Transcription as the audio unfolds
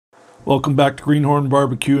Welcome back to Greenhorn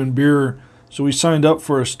Barbecue and Beer. So we signed up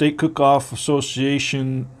for a Steak Cookoff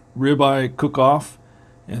Association Ribeye Cook-Off,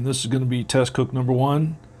 and this is going to be test cook number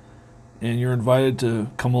 1, and you're invited to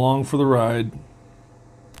come along for the ride.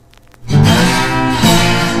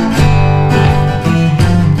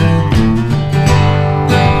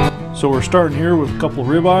 So we're starting here with a couple of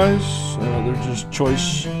ribeyes. They're just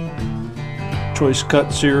choice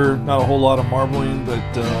cuts here. Not a whole lot of marbling, but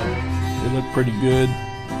they look pretty good.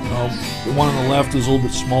 The one on the left is a little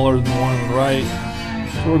bit smaller than the one on the right.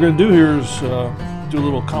 So what we're going to do here is do a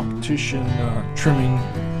little competition trimming,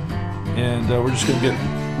 and we're just going to get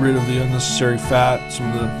rid of the unnecessary fat,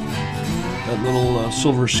 some of that little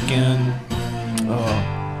silver skin,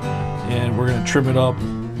 and we're going to trim it up.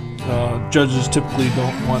 Judges typically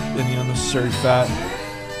don't want any unnecessary fat.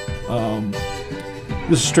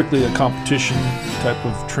 This is strictly a competition type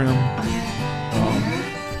of trim.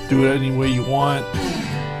 Do it any way you want.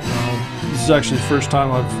 This is actually the first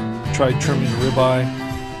time I've tried trimming a ribeye,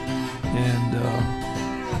 and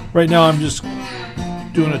right now I'm just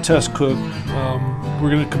doing a test cook. We're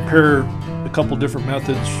going to compare a couple different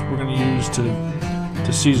methods we're going to use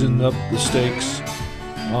to season up the steaks.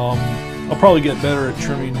 I'll probably get better at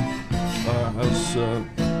trimming as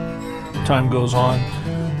time goes on.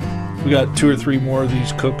 We got 2 or 3 more of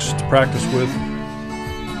these cooks to practice with.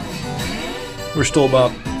 We're still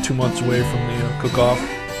about 2 months away from the cook-off.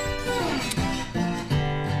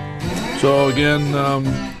 So again,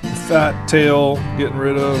 fat tail, getting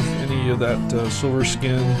rid of any of that silver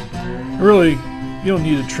skin. And really, you don't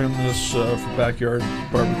need to trim this for backyard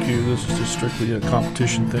barbecue. This is just strictly a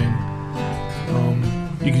competition thing.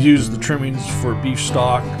 You could use the trimmings for beef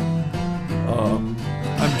stock.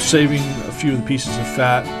 I'm saving a few of the pieces of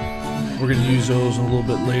fat. We're going to use those a little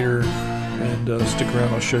bit later, and stick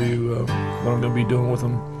around. I'll show you what I'm going to be doing with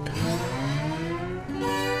them.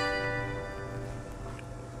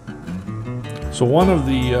 So one of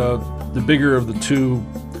the bigger of the two,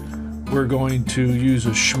 we're going to use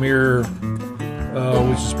a schmear,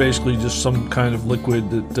 which is basically just some kind of liquid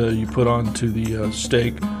that you put onto the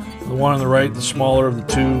steak. The one on the right, the smaller of the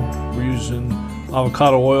two, we're using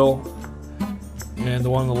avocado oil, and the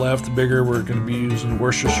one on the left, the bigger, we're going to be using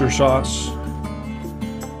Worcestershire sauce.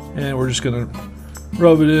 And we're just going to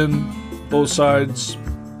rub it in both sides,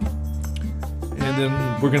 and then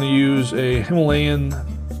we're going to use a Himalayan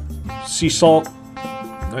sea salt,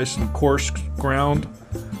 nice and coarse ground,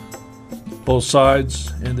 both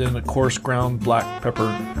sides, and then a coarse ground black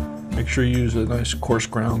pepper. Make sure you use a nice coarse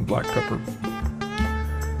ground black pepper.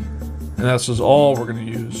 And that's all we're going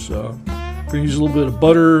to use. We're going to use a little bit of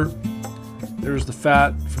butter. There's the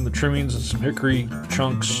fat from the trimmings and some hickory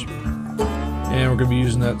chunks. And we're going to be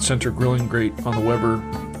using that center grilling grate on the Weber.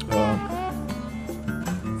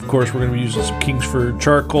 Of course, we're going to be using some Kingsford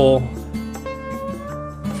charcoal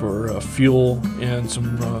for fuel, and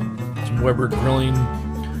some Weber grilling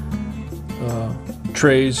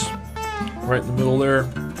trays right in the middle there.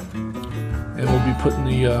 And we'll be putting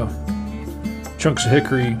the chunks of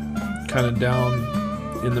hickory kind of down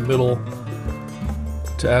in the middle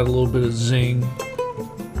to add a little bit of zing.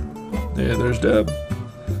 Yeah, there's Deb.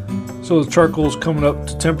 So the charcoal's coming up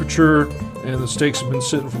to temperature, and the steaks have been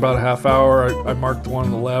sitting for about a half hour. I marked the one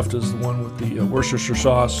on the left as the one with the Worcestershire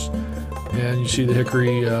sauce, and you see the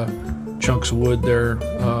hickory chunks of wood there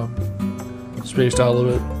spaced out a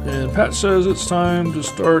little bit. And Pat says it's time to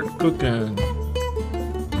start cooking.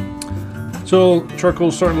 So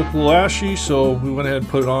charcoal's starting to look a little ashy, so we went ahead and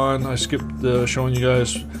put it on. I skipped showing you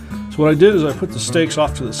guys. So what I did is I put the steaks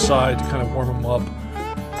off to the side to kind of warm them up.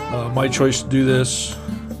 My choice to do this,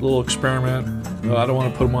 a little experiment. I don't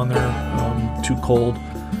want to put them on there too cold.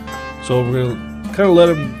 So we're going to kind of let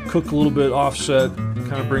them cook a little bit offset,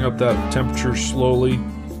 kind of bring up that temperature slowly.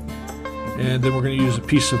 And then we're going to use a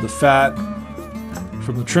piece of the fat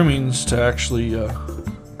from the trimmings to actually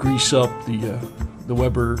grease up the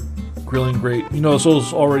Weber grilling grate. You notice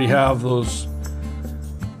those already have those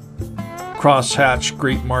cross-hatch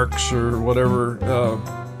grate marks or whatever,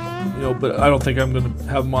 but I don't think I'm going to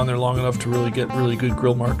have them on there long enough to really get really good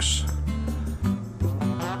grill marks.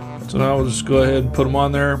 So now we'll just go ahead and put them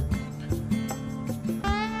on there.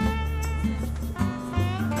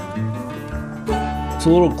 It's a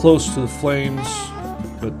little close to the flames,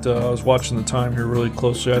 but I was watching the time here really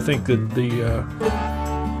closely. I think that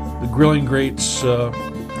the grilling grates that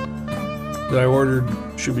I ordered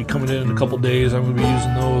should be coming in a couple days. I'm going to be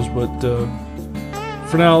using those, but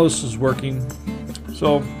for now this is working.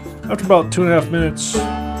 So after about 2.5 minutes,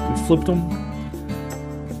 we flipped them,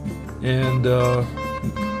 and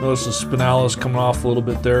notice the spinella is coming off a little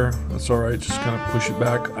bit there. That's all right, just kind of push it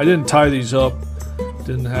back. I didn't tie these up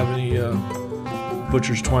Didn't have any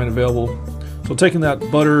butcher's twine available. So taking that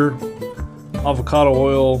butter, avocado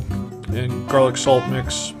oil, and garlic salt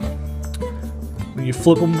mix, when you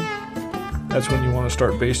flip them, that's when you want to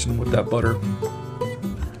start basting them with that butter.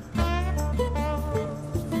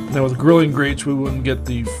 Now with grilling grates, we wouldn't get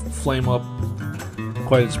the flame up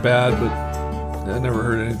quite as bad, but I never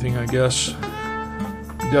heard anything, I guess.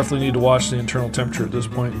 You definitely need to watch the internal temperature at this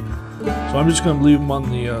point. So I'm just going to leave them on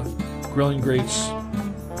the grilling grates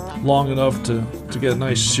long enough to get a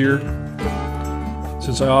nice sear.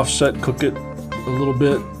 Since I offset cook it a little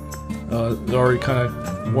bit, it already kind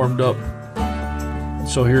of warmed up.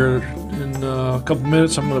 So here in a couple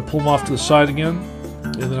minutes, I'm going to pull them off to the side again,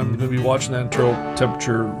 and then I'm going to be watching that internal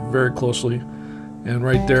temperature very closely. And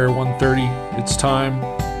right there, 130, it's time.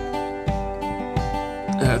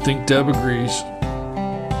 And I think Deb agrees.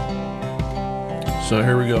 So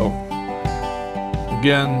here we go.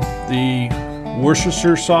 Again, the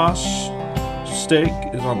Worcestershire sauce steak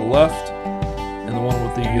is on the left, and the one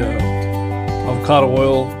with the avocado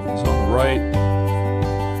oil is on the right.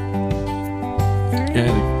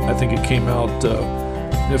 And I think it came out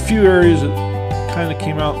in a few areas. It kind of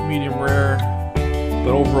came out medium rare,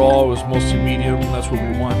 but overall it was mostly medium. That's what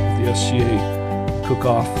we want with the SCA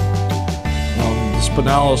Cookoff. The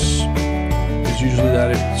spinalis is usually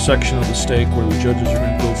that section of the steak where the judges are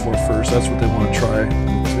going to go for first. That's what they want to try.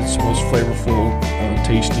 It's the most flavorful,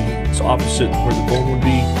 tasty. It's opposite where the bone would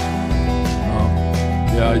be.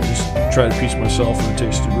 Yeah, I just tried a piece myself and it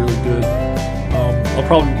tasted really good. I'll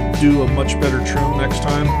probably do a much better trim next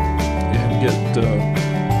time and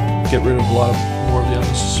get rid of a lot more of the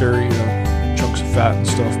unnecessary chunks of fat and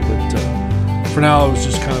stuff. But for now, it was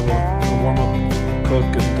just kind of a warm-up cook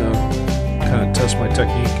and kind of test my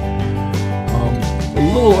technique.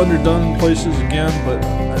 A little underdone in places again, but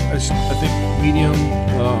I think medium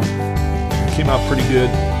came out pretty good.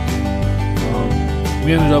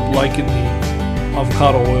 We ended up liking the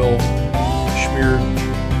avocado oil smeared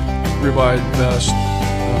ribeye the best.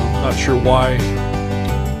 Not sure why.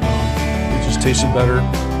 It just tasted better.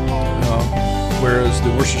 Whereas the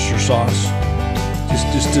Worcestershire sauce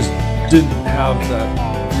just didn't have that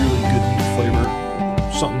really good meat flavor.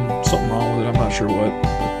 Something wrong with it. I'm not sure what.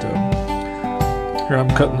 But here I'm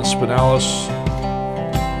cutting the spinalis,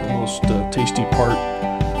 the most tasty part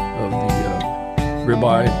of the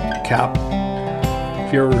ribeye cap.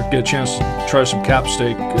 If you ever get a chance to try some cap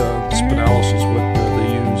steak, spinalis is what they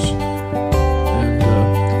use.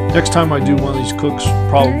 And next time I do one of these cooks,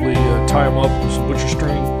 probably tie them up with some butcher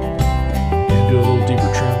string and do a little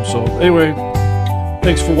deeper trim. So anyway,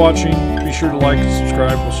 thanks for watching. Be sure to like and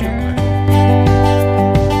subscribe. We'll see you on the next one.